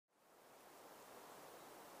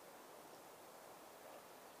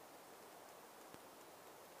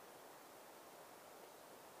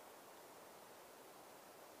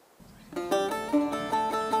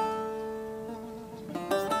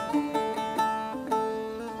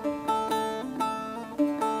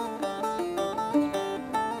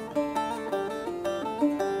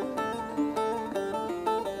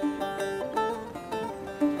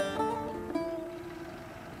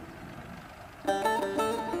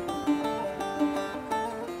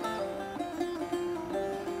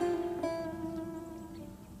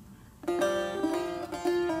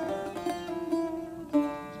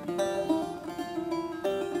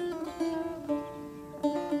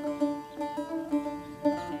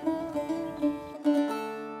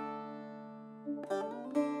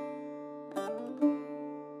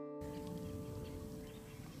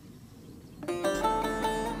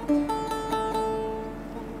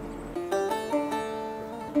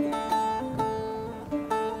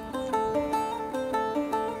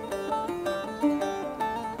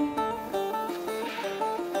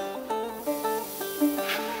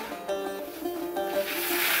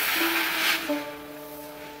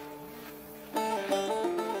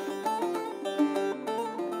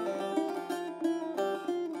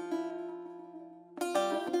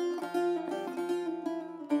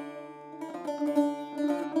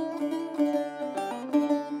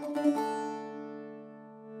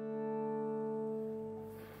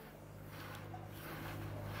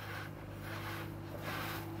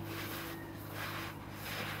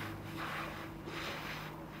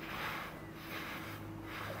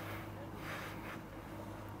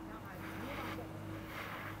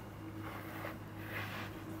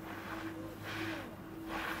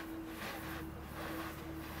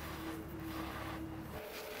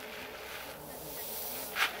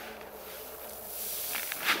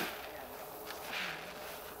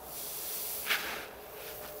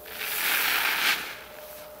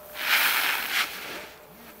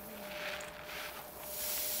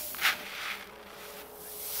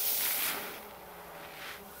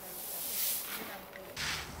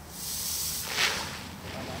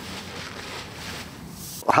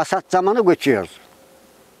hasat zamanı göçüyoruz.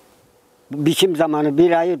 Biçim zamanı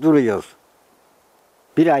bir ay duruyoruz.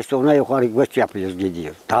 Bir ay sonra yukarı göç yapıyoruz,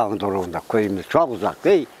 gidiyoruz. Dağın doruğunda, köyümüz çok uzak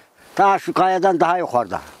değil. Ta şu kayadan daha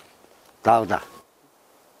yukarıda, dağda.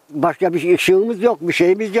 Başka bir ışığımız yok, bir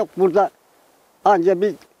şeyimiz yok burada. Anca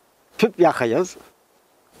bir tüp yakıyoruz.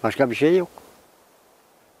 Başka bir şey yok.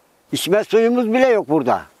 İçme suyumuz bile yok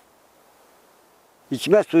burada.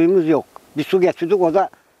 İçme suyumuz yok. Bir su getirdik, o da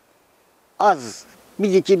az.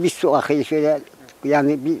 Bir su akıyor şöyle,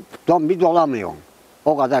 yani bir dolamıyor.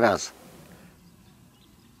 O kadar az.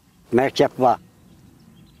 Merkep var.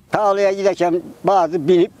 Tarlaya giderken bazı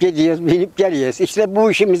binip gidiyoruz, binip geliyoruz. İşte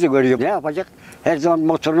bu işimizi görüyor. Ne yapacak? Her zaman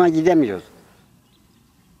motoruna gidemiyoruz.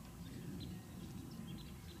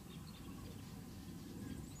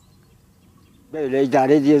 Böyle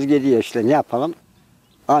idare ediyoruz, gidiyor işte. Ne yapalım?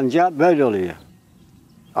 Anca böyle oluyor.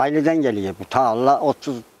 Aileden geliyor bu tarla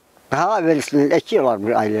 30. Daha evvelisinden ekiyorlar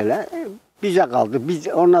bir aileler. Bize kaldı.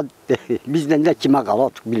 Bizden de kime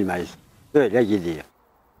kalır bilmeyiz. Böyle gidiyor.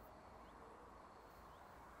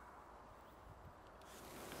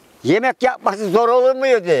 Yemek yapması zor olur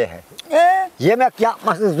mu diye. Yemek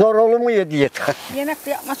yapması zor olur mu diye. Yemek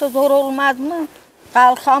yapması zor olmaz mı?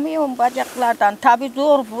 Kalkamıyorum bacaklardan. Tabii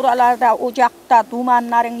zor buralarda, ocakta,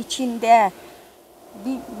 dumanların içinde.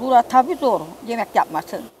 Bura tabii zor yemek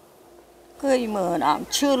yapması. Kıymığıyla,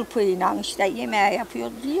 çırpıyla işte yemeği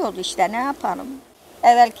yapıyoruz, yiyoruz işte ne yapalım.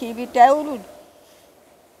 Evvelki bir devir.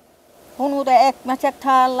 Bunu da ekmesek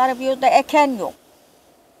tarlaları bir de eken yok.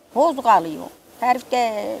 Boz kalıyor. Herif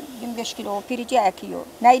de 25 kilo pirinci ekiyor.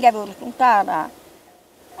 Neyle verirsin tarla?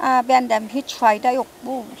 Benden hiç fayda yok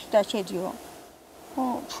bu işte şey diyor.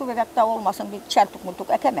 Şu bebekte olmasın bir çeltik multuk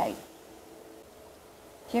ekemeyiz.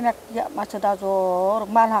 Yemek yapması da zor,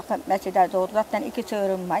 mal hak etmesi de zor. Zaten iki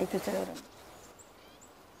sığırım var.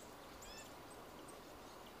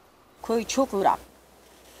 Köy çok ırak.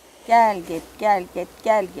 Gel git, gel git,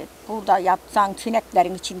 gel git. Burada yatsan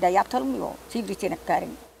sineklerin içinde yatılmıyor,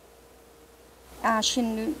 sivrisineklerin.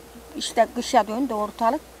 Şimdi işte kışa döndü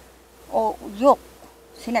ortalık, o yok,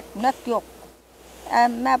 sinek yok.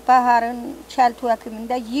 Ama baharın çeltu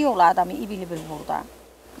ekiminde yiyorlar adamı ibil burada.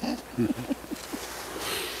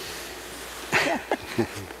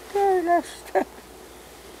 Öyle işte.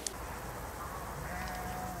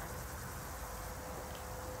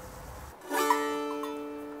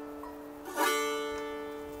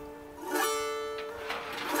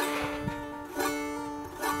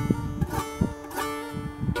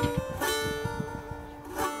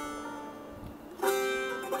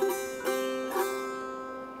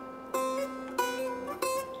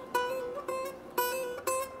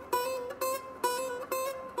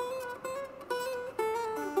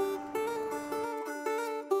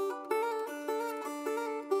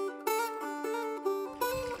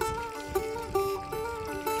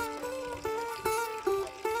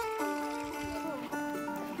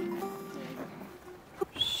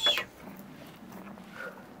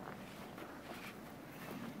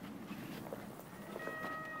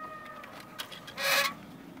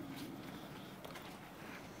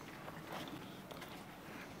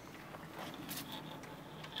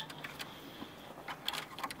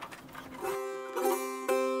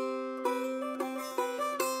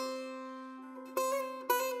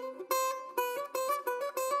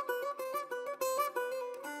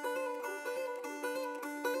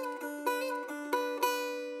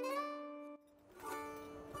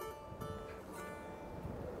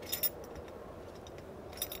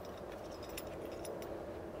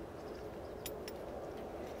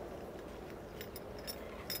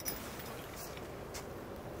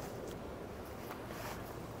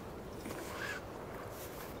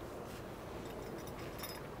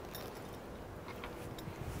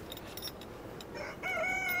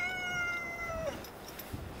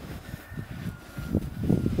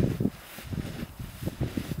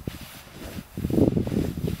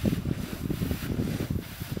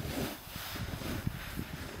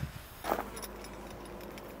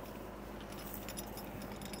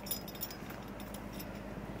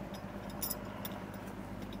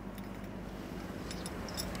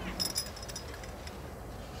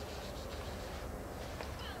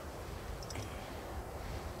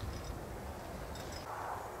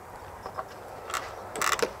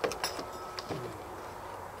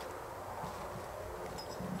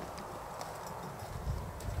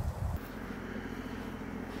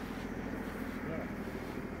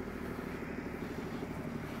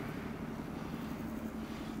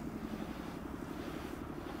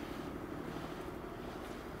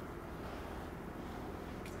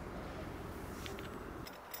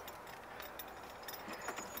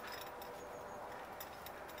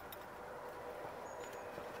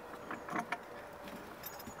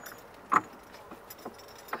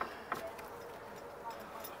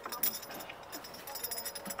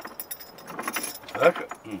 Bak.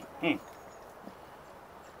 Hı.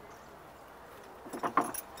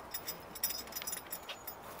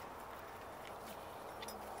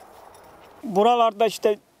 Buralarda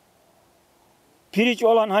işte pirinç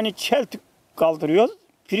olan hani çeltik kaldırıyoruz.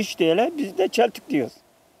 Pirinç diyeler, biz de çeltik diyoruz.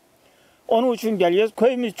 Onun için geliyoruz.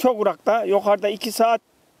 Köyümüz çok uzakta. Yukarıda 2 saat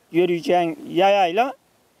yürüyeceğin yayayla.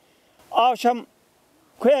 Akşam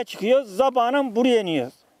köye çıkıyoruz. Sabahın buraya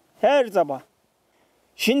iniyoruz. Her sabah.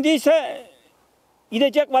 Şimdi ise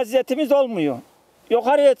gidecek vaziyetimiz olmuyor.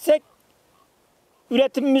 Yukarı etsek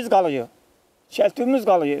üretimimiz kalıyor. Çeltiğimiz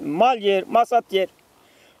kalıyor. Mal yer, masat yer.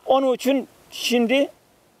 Onun için şimdi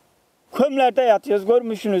kömlerde yatıyoruz.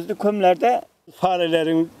 Görmüşsünüzdür kömlerde.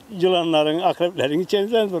 Farelerin, yılanların, akreplerin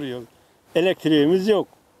içinden duruyoruz. Elektriğimiz yok.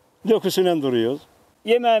 Döküsünden duruyoruz.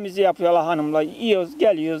 Yemeğimizi yapıyorlar hanımla. Yiyoruz,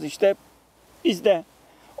 geliyoruz işte. Biz de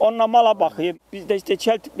onunla mala bakıyor. Biz de işte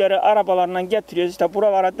çeltikleri arabalarından getiriyoruz. İşte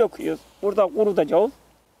buralara döküyoruz. Burada kurutacağız.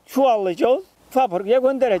 Çuvallayacağız. Fabrikaya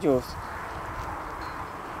göndereceğiz.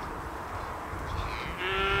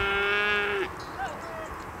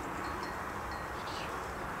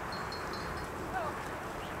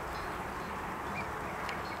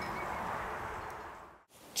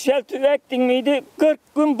 Çeltik ektin miydi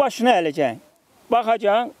 40 gün başına eleceksin.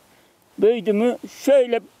 Bakacaksın büyüdü mü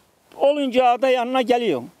şöyle olunca da yanına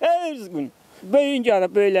geliyorsun. Her gün büyüyünce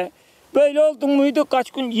da böyle. Böyle oldu muydu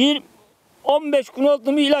kaç gün 15 gün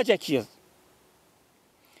oldu mu ilaç ekiyoruz.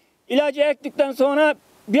 İlacı ektikten sonra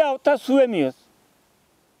bir hafta su emiyoruz.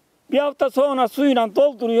 Bir hafta sonra suyla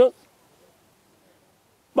dolduruyoruz.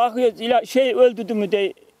 Bakıyoruz öldürdü mü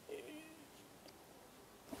de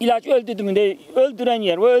İlaç öldürdü mü de öldüren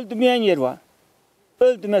yer var, öldürmeyen yer var.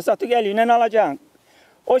 Öldürme satık eliyle alacaksın.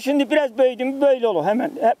 O şimdi biraz büyüdü mü böyle olur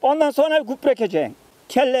hemen. Ondan sonra gübre ekeceksin.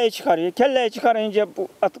 Kelleyi çıkarıyor. Kelleyi çıkarınca bu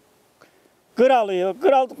atıp kıralıyor.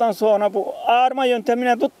 Kıraldıktan sonra bu ağarma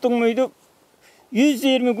yöntemine tuttun muydu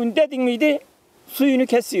 120 gün dedin miydi suyunu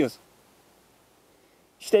kesiyoruz.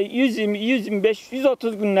 İşte 120, 125,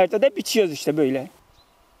 130 günlerde de biçiyoruz işte böyle.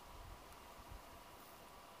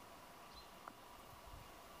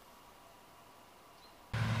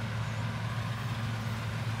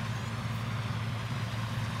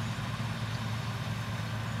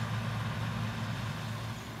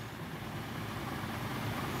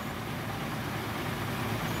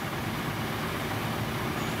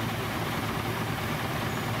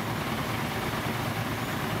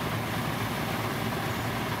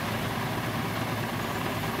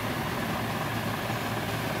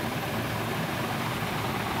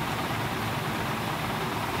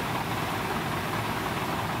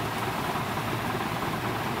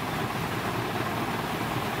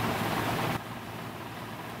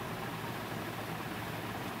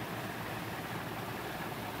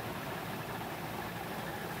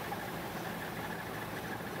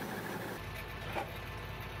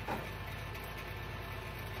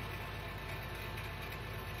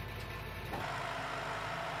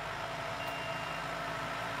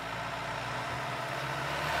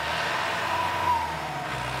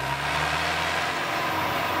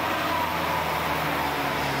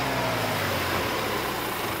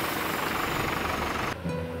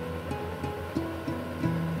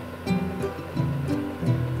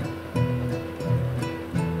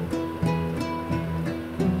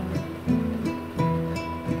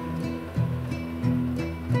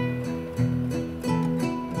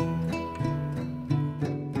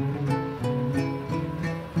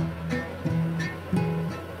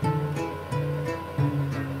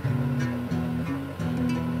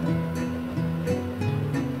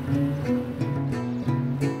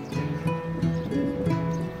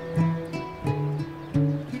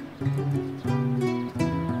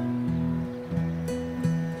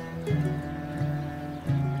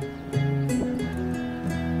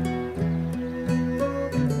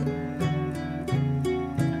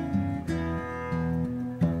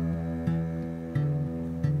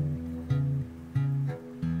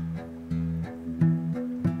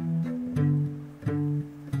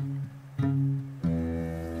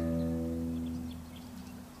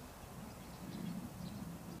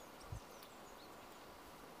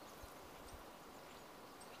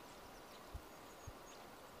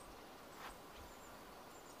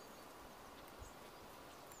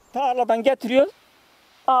 Tarladan getiriyoruz.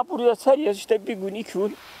 Buraya seriyoruz işte bir gün, 2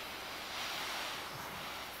 gün.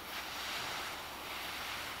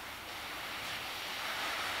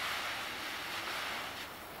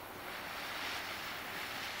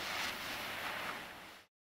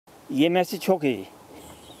 Yemesi çok iyi.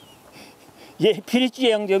 Pirinç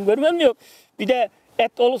yiyen diyorum, görmem yok. Bir de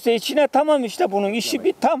et olursa içine tamam işte bunun işi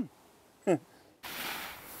bir tam.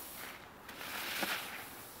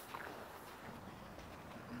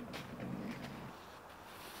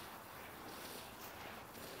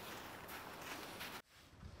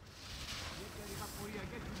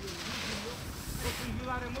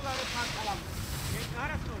 Bunları parçalamış. Ne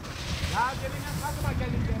arası oldu? Ya cebine kazıma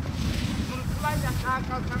gelince. Bunu sulayla sağa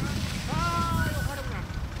kalsanız ta yukarı bırak.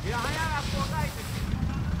 Ya hayal hakkı oradaydı.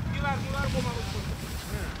 Yılar kumarı kurdu.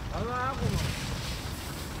 Allah'a kumarı.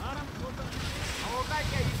 Aram orada.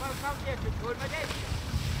 Oradayken yukarı kalkacaksın. Görmedeysin.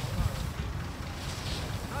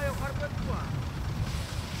 Ta yukarı götü var.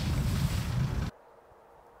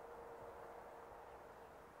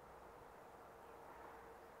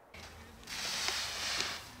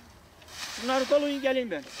 Bunları dolayı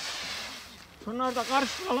geleyim ben. Şunları da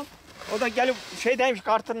karıştıralım. O da gelip şeydeymiş,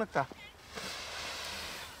 kartınlıkta.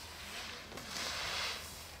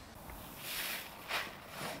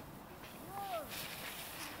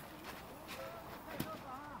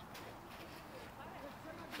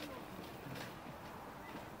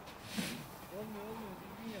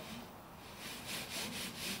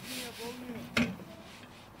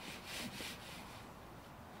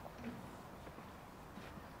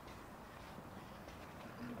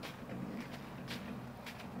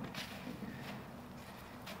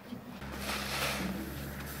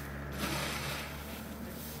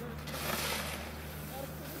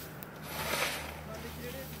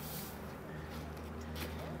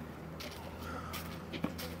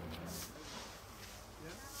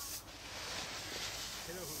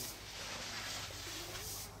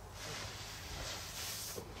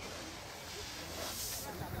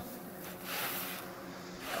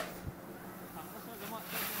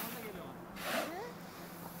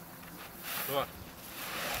 Dur.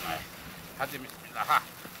 Hadi bismillah. Ha.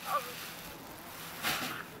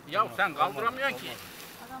 Ya sen kaldıramıyorsun ki.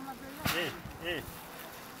 İyi.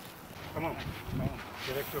 Tamam.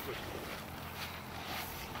 Gerek yok.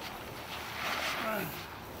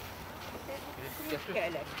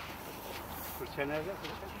 Fırça nerede?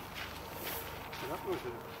 Yapma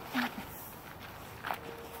şunu.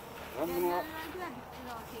 Ben bunu...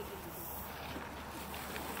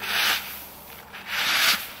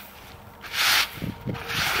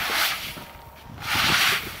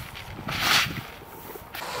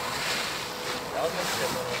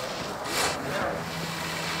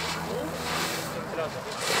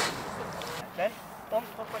 Ben 10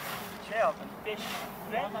 toprak şey aldım. 5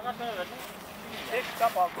 ve 5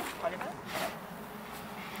 kitap aldım halime.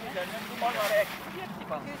 Üzerine dumanları ektim. Yetti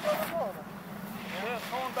bana. Evet,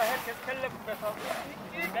 sonunda herkes kelle kubbesi aldı.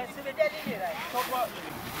 Ben size deli vereyim. Topla.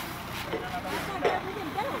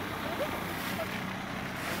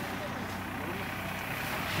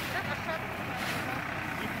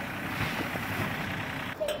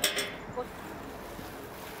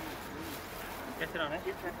 Getir anne.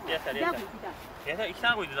 Yeter. Yeter, 2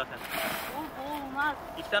 tane koydu zaten. Olmaz.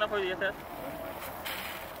 2 tane koydu yeter.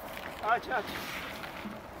 Aç.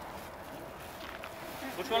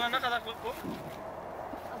 Bu şu an ne kadar bu?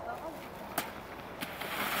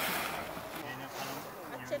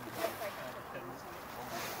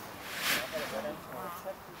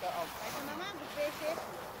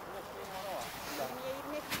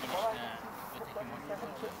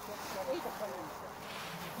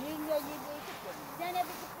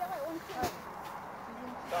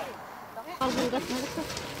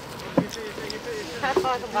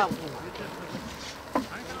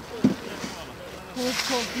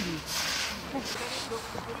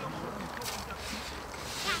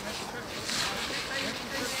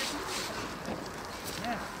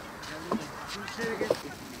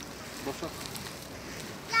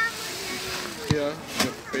 Ya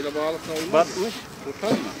böyle bağlıkla olmaz. Batmış.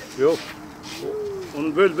 Tutar mı? Yok.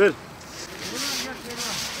 Onu böl.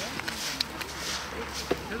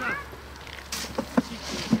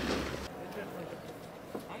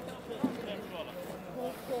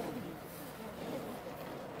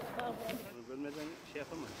 Bölmeden şey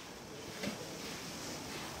yapamaz.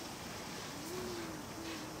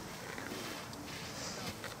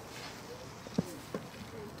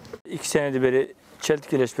 İki senedir beri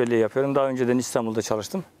çeltik ileşberliği yapıyorum. Daha önceden İstanbul'da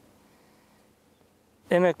çalıştım.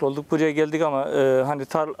 Emekli olduk. Buraya geldik ama hani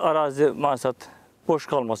arazi mahsat boş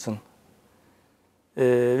kalmasın,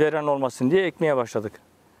 veren olmasın diye ekmeye başladık.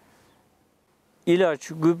 İlaç,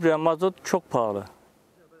 gübre, mazot çok pahalı.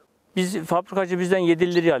 Fabrikacı bizden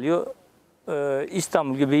 7 liraya alıyor.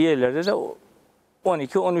 İstanbul gibi yerlerde de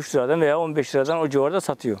 12-13 liradan veya 15 liradan o civarda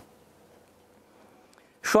satıyor.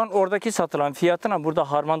 Şu an oradaki satılan fiyatına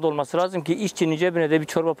burada harmanda olması lazım ki işçinin cebine de bir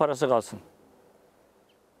çorba parası kalsın.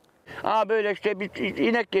 Böyle işte bir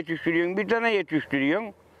inek yetiştiriyorsun, bir tane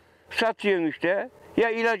yetiştiriyorsun, satıyorsun işte. Ya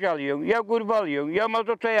ilaç alıyorsun, ya kurba alıyorsun, ya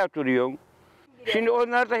mazota yatırıyorsun. Şimdi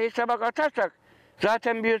onları da hesaba katarsak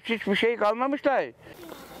zaten hiçbir şey kalmamış da.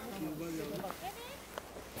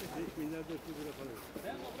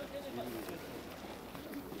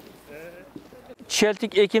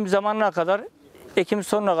 çeltik ekim zamanına kadar, ekim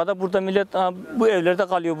sonuna kadar burada millet bu evlerde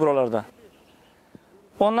kalıyor buralarda.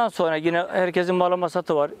 Ondan sonra yine herkesin malı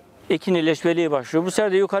masatı var. Ekin iyileşmeliği başlıyor. Bu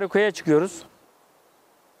sefer de yukarı köye çıkıyoruz.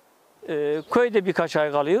 Köyde birkaç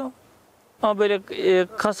ay kalıyor. Ama böyle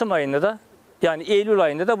Kasım ayında da yani Eylül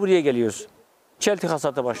ayında da buraya geliyoruz. Çeltik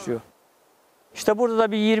hasatı başlıyor. İşte burada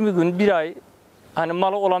da bir 20 gün, bir ay hani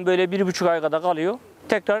malı olan böyle 1,5 ay kadar kalıyor.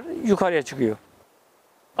 Tekrar yukarıya çıkıyor.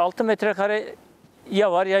 6 metrekare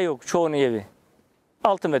ya var ya yok çoğunun evi.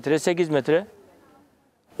 6 metre, 8 metre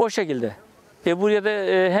o şekilde. Buraya da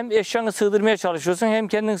hem eşyanı sığdırmaya çalışıyorsun hem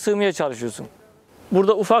kendini sığmaya çalışıyorsun.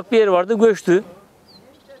 Burada ufak bir yer vardı, göçtü.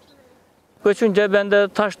 Göçünce ben de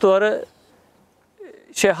taş duvarı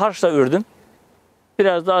harçla ördüm.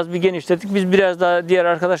 Biraz da az bir genişlettik. Biz biraz daha diğer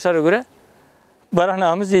arkadaşlara göre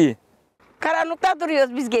barınağımız iyi. Karanlıkta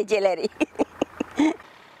duruyoruz biz geceleri.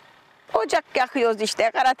 Ocak yakıyoruz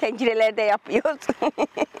işte, kara tencerelerde yapıyoruz.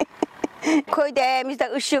 Köyde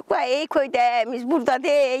evimizde ışık var, ey köyde evimiz burada de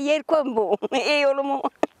yer koy bu, ey oğlumu.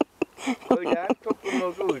 Köyden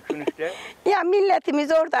toplumumuzu uygun işte. Ya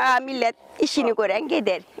milletimiz orada, millet işini gören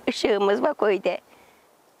gider. Işığımız var köyde.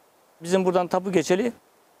 Bizim buradan tapu geçeli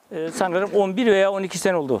sanırım 11 veya 12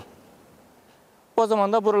 sene oldu. O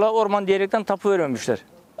zaman da buralar orman diyerekten tapu vermemişler.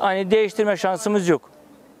 Hani değiştirme şansımız yok.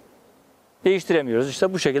 Değiştiremiyoruz.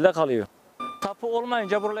 İşte bu şekilde kalıyor. Tapu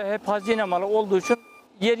olmayınca buralar hep hazine malı olduğu için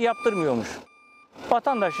yer yaptırmıyormuş.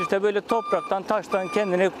 Vatandaş işte böyle topraktan, taştan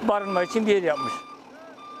kendine barınma için bir yer yapmış.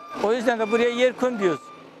 O yüzden de buraya yer koy diyoruz.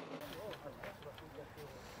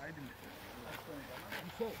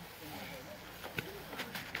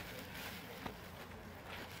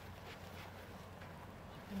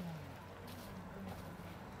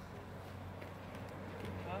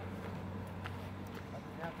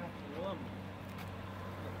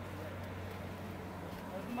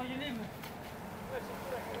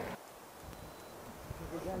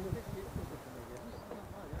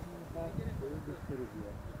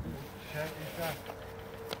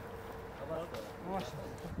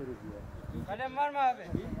 Kalem var mı abi?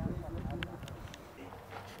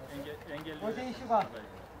 Hoca işi var.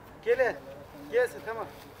 Gelsin tamam.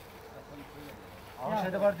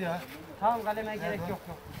 Şeyde vardı ya. Tamam kaleme gerek yok.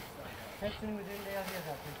 Hepsinin üzerinde yazıyor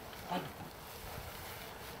zaten. Hadi.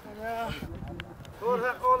 Doğru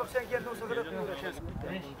oğlum sen gel o sırada.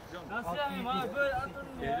 Nasıl yapayım abi böyle atın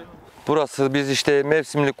ya. Burası biz işte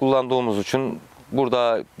mevsimlik kullandığımız için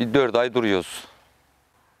burada bir 4 ay duruyoruz.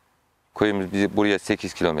 Köyümüz buraya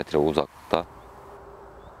 8 kilometre uzaklıkta.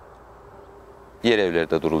 Yer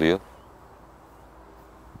evlerde duruluyor.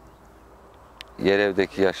 Yer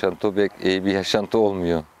evdeki yaşantı pek iyi bir yaşantı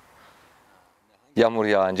olmuyor. Yağmur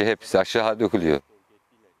yağınca hepsi aşağı dökülüyor.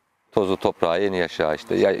 Tozu toprağı yeni aşağı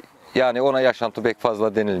işte. Yani ona yaşantı pek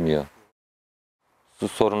fazla denilmiyor. Su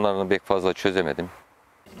sorunlarını pek fazla çözemedim.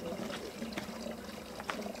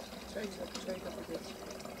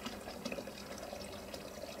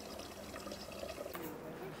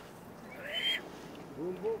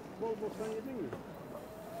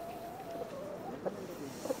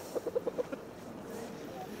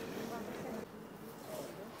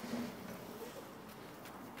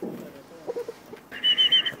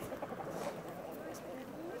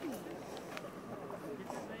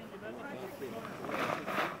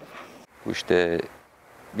 Bu işte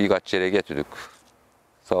birkaç yere getirdik.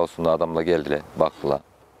 Sağ olsun adamla geldiler, baktılar.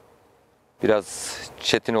 Biraz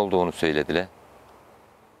çetin olduğunu söylediler.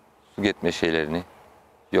 Su gitme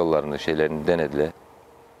yollarını denediler.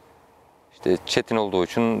 İşte çetin olduğu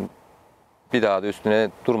için bir daha da üstüne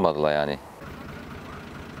durmadılar yani.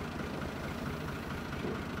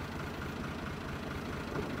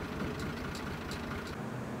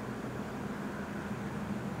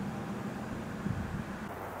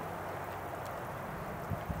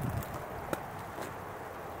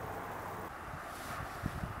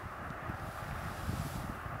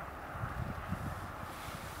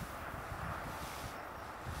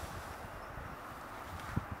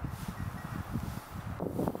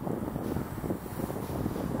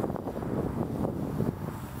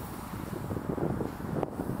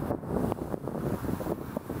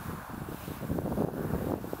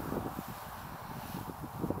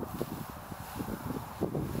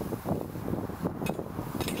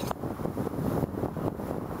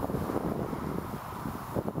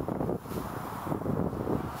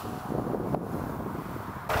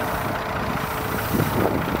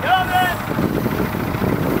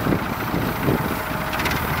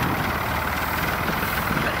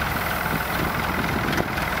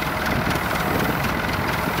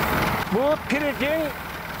 Bu pirincin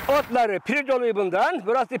otları, pirinç oluyor bundan.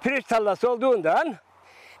 Burası pirinç tarlası olduğundan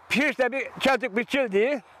pirinçle bir çeltik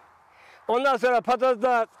biçildi. Ondan sonra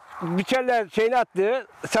patatesler biçerler şeyini attı,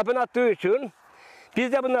 sapını attığı için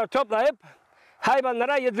biz de bunları toplayıp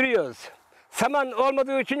hayvanlara yediriyoruz. Saman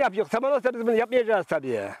olmadığı için yapıyoruz. Saman olsa biz bunu yapmayacağız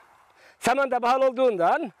tabii. Saman da pahalı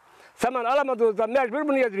olduğundan, saman alamadığımızdan mecbur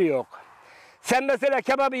bunu yediriyor. Sen mesela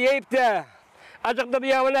kebabı yiyip de acıkta bir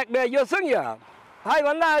yağın ekmeği yiyorsun ya,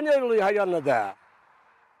 hayvanlar aynı öyle oluyor hayvanla da.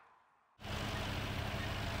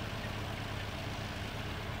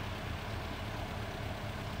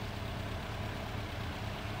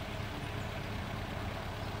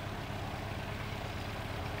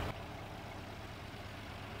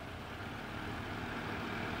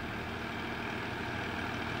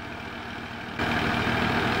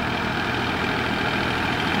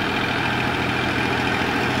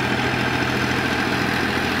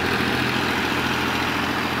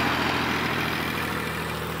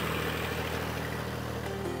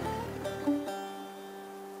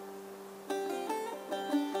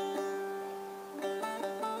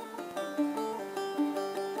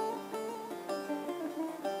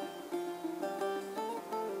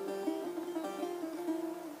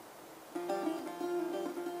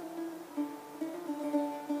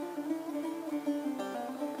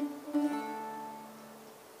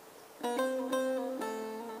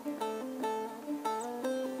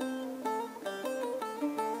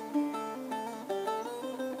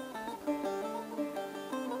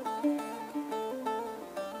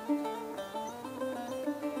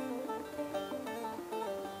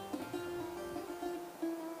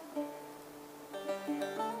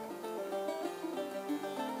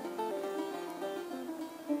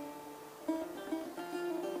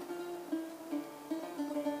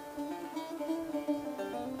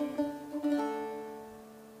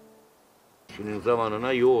 Şimdi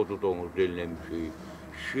zamanına yoğurdu domuz denilen bir şey.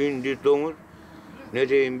 Şimdi domuz ne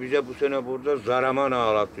diyeyim bize bu sene burada zaraman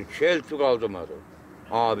ağlattı. Çeltik aldırmadı.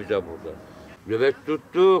 Bize burada. Nöbet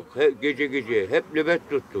tuttuk gece gece. Hep nöbet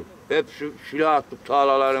tuttuk. Hep silah attık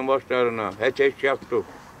tarlaların başlarına. Ateş yaktık.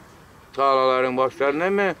 Tarlaların başlarına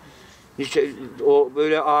ama işte o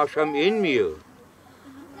böyle akşam inmiyor.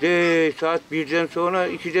 Saat 1'den sonra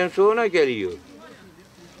 2'den sonra geliyor.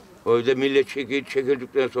 Öyle millet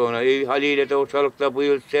çekildikten sonra haliyle de ortalıkta bu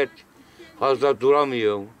yıl sert. Fazla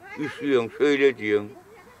duramıyorsun, üşüyorsun, şöyle diyorsun.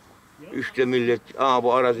 İşte millet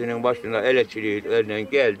bu arazinin başına elektriğiyle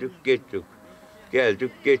geldik, gittik.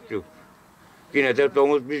 Geldik, gittik. Yine de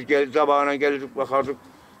domuz biz sabahına geldik bakardık.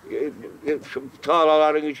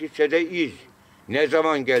 Tarlaların içi de iz. Ne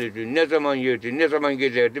zaman gelirdi, ne zaman yerdi, ne zaman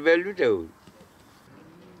gezerdi belli değil.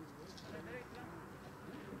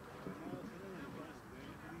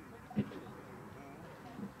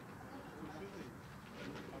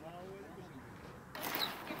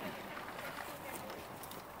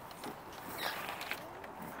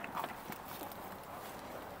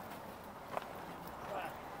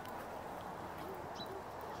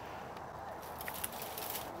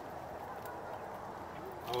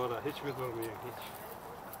 Havada hiç mi durmuyor hiç?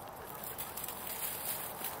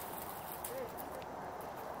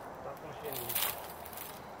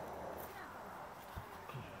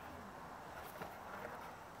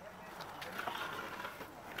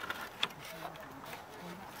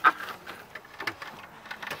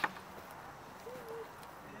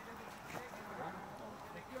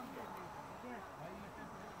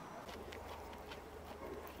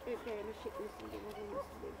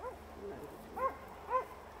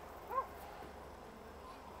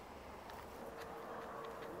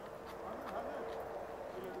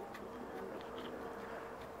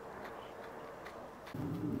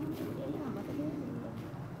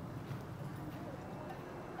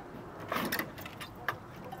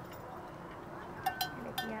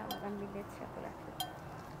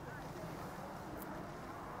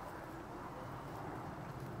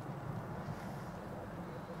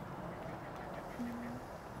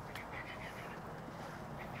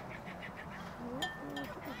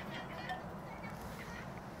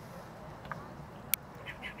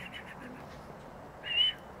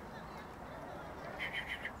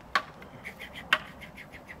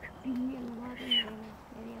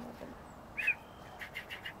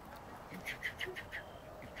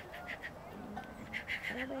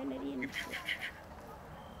 Arabaya nereye inmişler?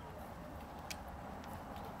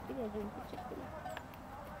 Biraz önce çıktılar.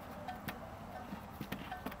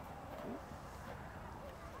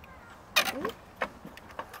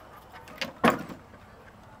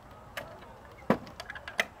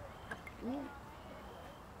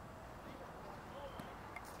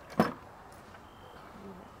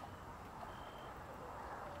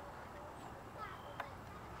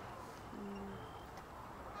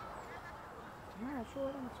 Şu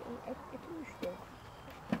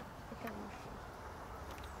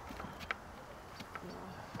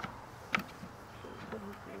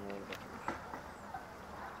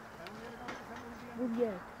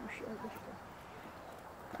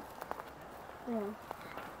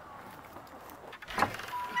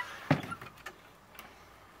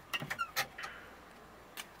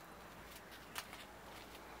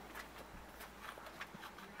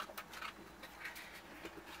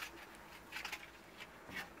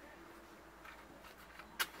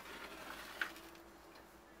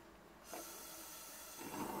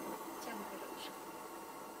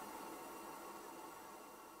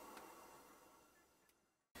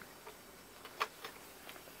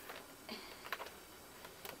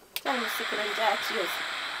Canımız sıkılınca açıyoruz.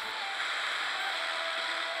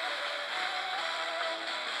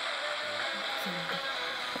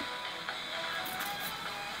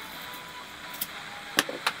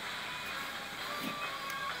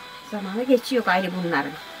 Zamanı geçiyor gayrı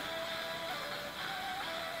bunların.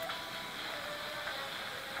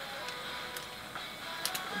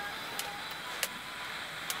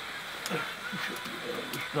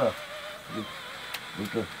 Usta,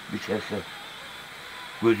 burada biçerse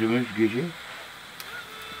gözümüz gece.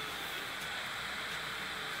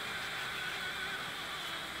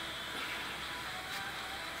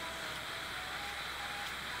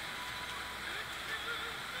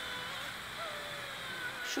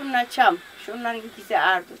 Şunlar çam, şunların ikisi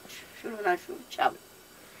arduç, şunlar şu çam.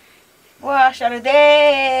 Bu ağaçları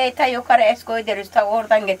de ta yukarı eskoy deriz, ta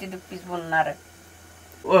oradan getirdik biz bunları.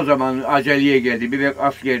 O zaman aceleye geldi, bir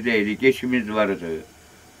askerdeydi, geçimiz vardı.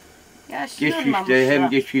 Geçişte hem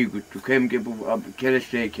geçiyi güttük hem de bu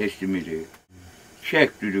keresteyi kestimizi.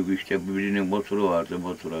 Çektirdik işte, birinin motoru vardı,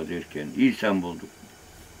 motora derken insan bulduk.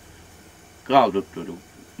 Kaldırttık,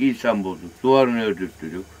 insan bulduk, duvarını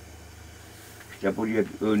ördürttük. İşte buraya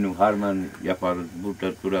önün harman yaparız,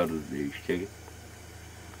 burada durarız diye işte.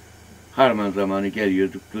 Harman zamanı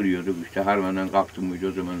geliyorduk, duruyorduk, işte harmandan kalktım mıydı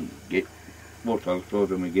o zaman ortalıkta o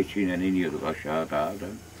zaman geçiyle iniyorduk aşağı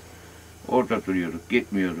dağdan. Orada duruyorduk,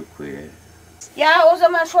 gitmiyorduk köye. Ya o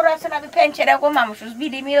zaman şurasına bir pencere koymamışız,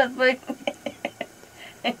 bilmiyoruz böyle.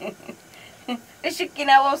 Işık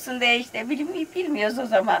yine olsun diye işte, bilmiyoruz o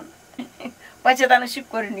zaman. Bacadan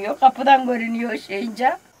ışık görünüyor, kapıdan görünüyor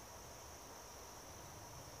şeyince.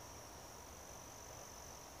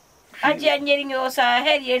 Acıyan yerin yoksa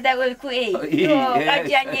her yerde uyku iyi. Yok,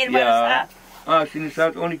 acıyan yer varsa. Şimdi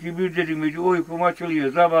saat 12-1 dediğimizde uykum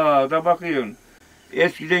açılıyor, sabahda bakıyorsun.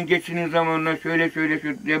 Eskiden geçinin zamanla şöyle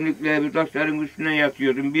şu demlikle bir taşların üstüne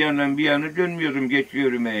yatıyordum. Bir yandan bir yana dönmüyordum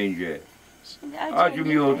geçiyorum önce.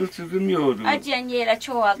 Acımıyordu, sızmıyordu. Acıyan yere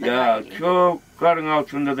çoğaldı. Ya çok karın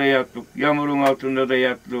altında da yattık, yağmurun altında da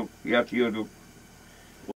yatıyorduk.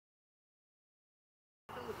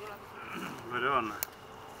 Böyle var mı?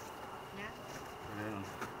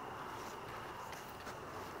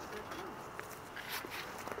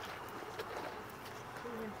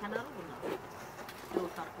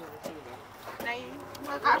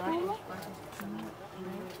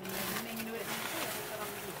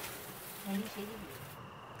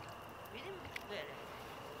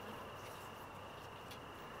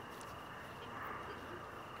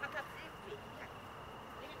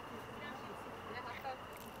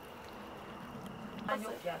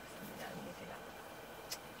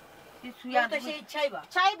 Burada çay var.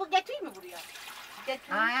 Çay bu getireyim mi buraya?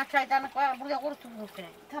 Getir. Ya çaydanlık var, buraya kurusun bu üstüne.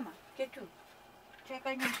 Tamam, getir. Çay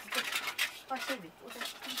kaynamıştı. Başlayalım.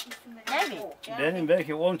 Ne mi? Benim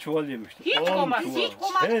belki 10 çuval yemiştim. Hiç olmaz, hiç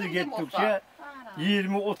olmaz. Her gittikçe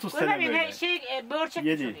 20-30 sene böyle. Böğürcek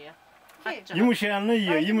yedi. Yumuşayanını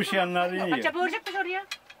yiyor, yumuşayanları yiyor. Acaba böğürcek mi oraya?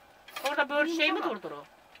 Orada böğürcek şey mi durdur o?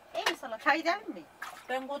 İyi salata. Çaydan mı?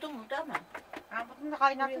 Ben koydum burada ama. Ha bunu da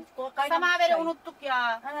kaynattım. Samaveri unuttuk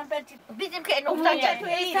ya. Bizimki en ufak çay.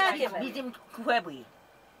 Bizim kuhe bu.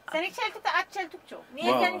 Senin çeltik de at çeltik çok.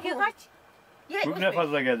 Niye seninki kaç? Çok ne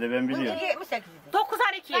fazla geldi ben biliyorum. 78.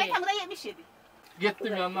 9-12. Kaytamı da 77.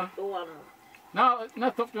 Gittim yanına.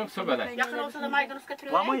 Ne topluyorum söbele. Yakın olsa da maydanoz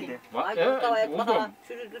götürüyor. Var mıydı? Buldum.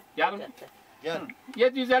 Yarım. Gel.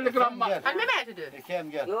 750 gram var. Anne mi dedi?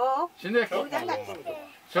 Ekem gel. Yok. Şimdi söbele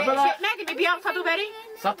Çekmedi mi? Bir an tadı vereyim.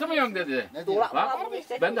 satmıyorum dedi. Ne diyor? Bak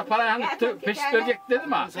ben de parayı hani peşit verecek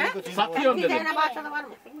dedim ha. Satıyorum Bir dedim. tane bahçede var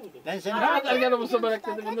mı? Ben seni Ne kadar gene bu söbelek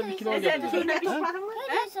dedi. Bunda 1 kilo geldi.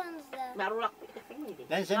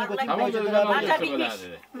 Ben seni götürüp Tamam dedi ben alayım söbele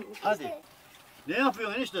dedi. Hadi. Ne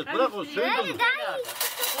yapıyorsun enişte? Bırak o söyle onu.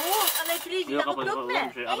 Elektriği Yok yakıp kapalı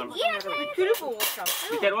dökme. şey adam. Bütünü bu akşam.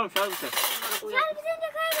 Biter oğlum şarj biter.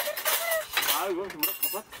 Abi oğlum şimdi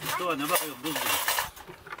kapat. Sonra ne bakıyorsun? Buz gibi.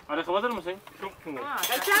 Hadi kapatır mısın? Çok çünkü.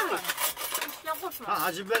 Kaçar mı? Ha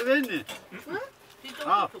acı biber verin mi?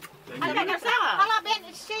 Ha. Hala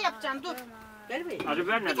ben şey yapacağım dur. Gel be. Acı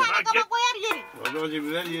biber Bir nerede? tane kaba koyar yerim. Orada acı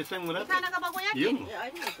biber yesen Murat. Bir tane kaba koyar Yiyor yerim. mu?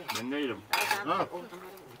 Ben de yerim. Ha.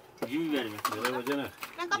 Acı biber mi? Böyle bacana.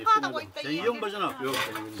 Ben kapağı da koyup da Sen yerim. yiyor musun bacana? Yok.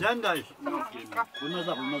 Sen de iç. Bunlar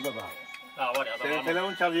da. Ha var ya. Senin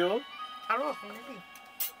telefon çalıyor. Alo.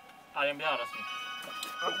 Alayım bir arasın.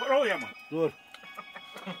 Oraya mı? Dur.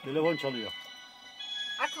 Telefon çalıyor.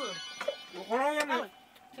 Açıyorum. Oraya mı?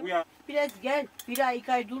 Uyan. Biraz gel. Bir ay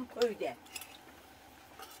 2 ay dur köyde.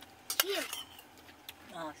 Kim?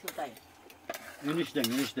 Aa şuradayım. Enişten.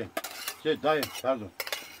 Dayım pardon.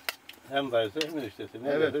 Hem dayısı hem eniştesi.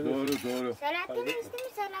 Evet doğru. Selahattin enişte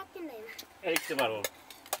mi Selahattin dayı mı? Eksi var oğlum.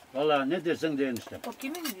 Vallahi ne dersen de eniştem. O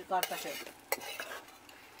kimin mi kardeşi?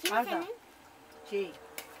 Kim Arda. senin? Şey.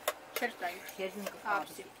 Şerif dayı. Şerif'in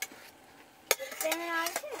Abisi. Senin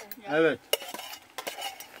abisi mi? Evet.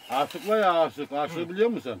 Asık var ya asık. Asığı biliyor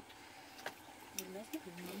musun?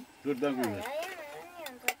 Dur ben koyayım.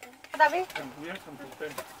 Tabii.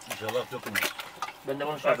 İnşallah dokunmaz. Ben de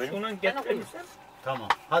bunu şey yapayım. Şunun getireyim. Tamam.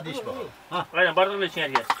 Hadi iç bakalım. Ha. Aynen bardakla için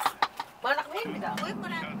herkes. Bardak verir mi daha? Koy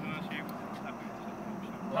bana.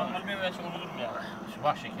 Tam ölmeye ben şey olurum ya.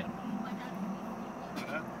 Bak şekerim.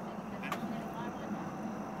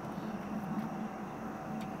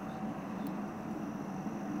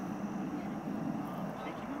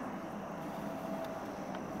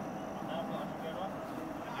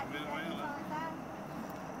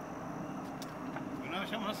 Dün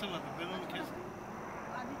akşam hazırladık. Ben onu kestim.